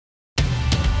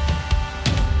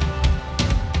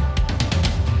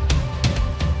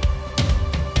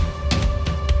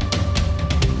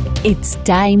It's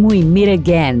time we meet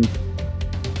again.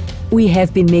 We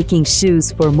have been making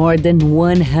shoes for more than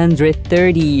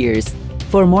 130 years.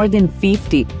 For more than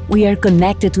 50, we are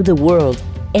connected to the world,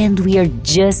 and we are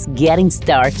just getting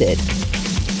started.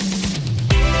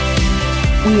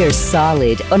 We are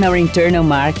solid on our internal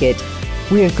market.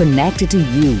 We are connected to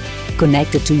you,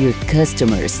 connected to your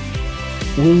customers.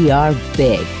 We are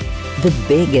big, the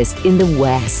biggest in the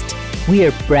West. We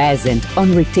are present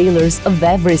on retailers of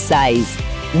every size.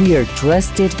 We are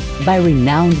trusted by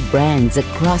renowned brands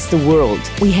across the world.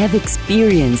 We have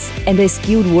experience and a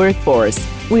skilled workforce.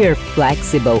 We are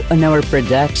flexible on our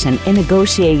production and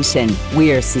negotiation.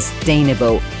 We are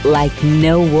sustainable like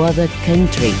no other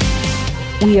country.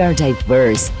 We are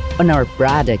diverse on our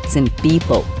products and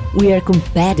people. We are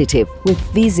competitive with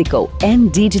physical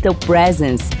and digital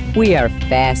presence. We are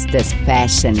fast as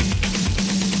fashion.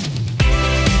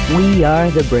 We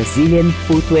are the Brazilian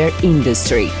footwear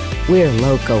industry. We're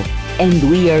local and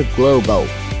we are global.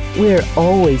 We're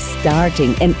always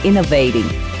starting and innovating,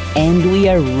 and we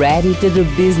are ready to do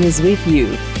business with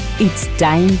you. It's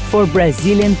time for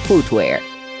Brazilian Footwear.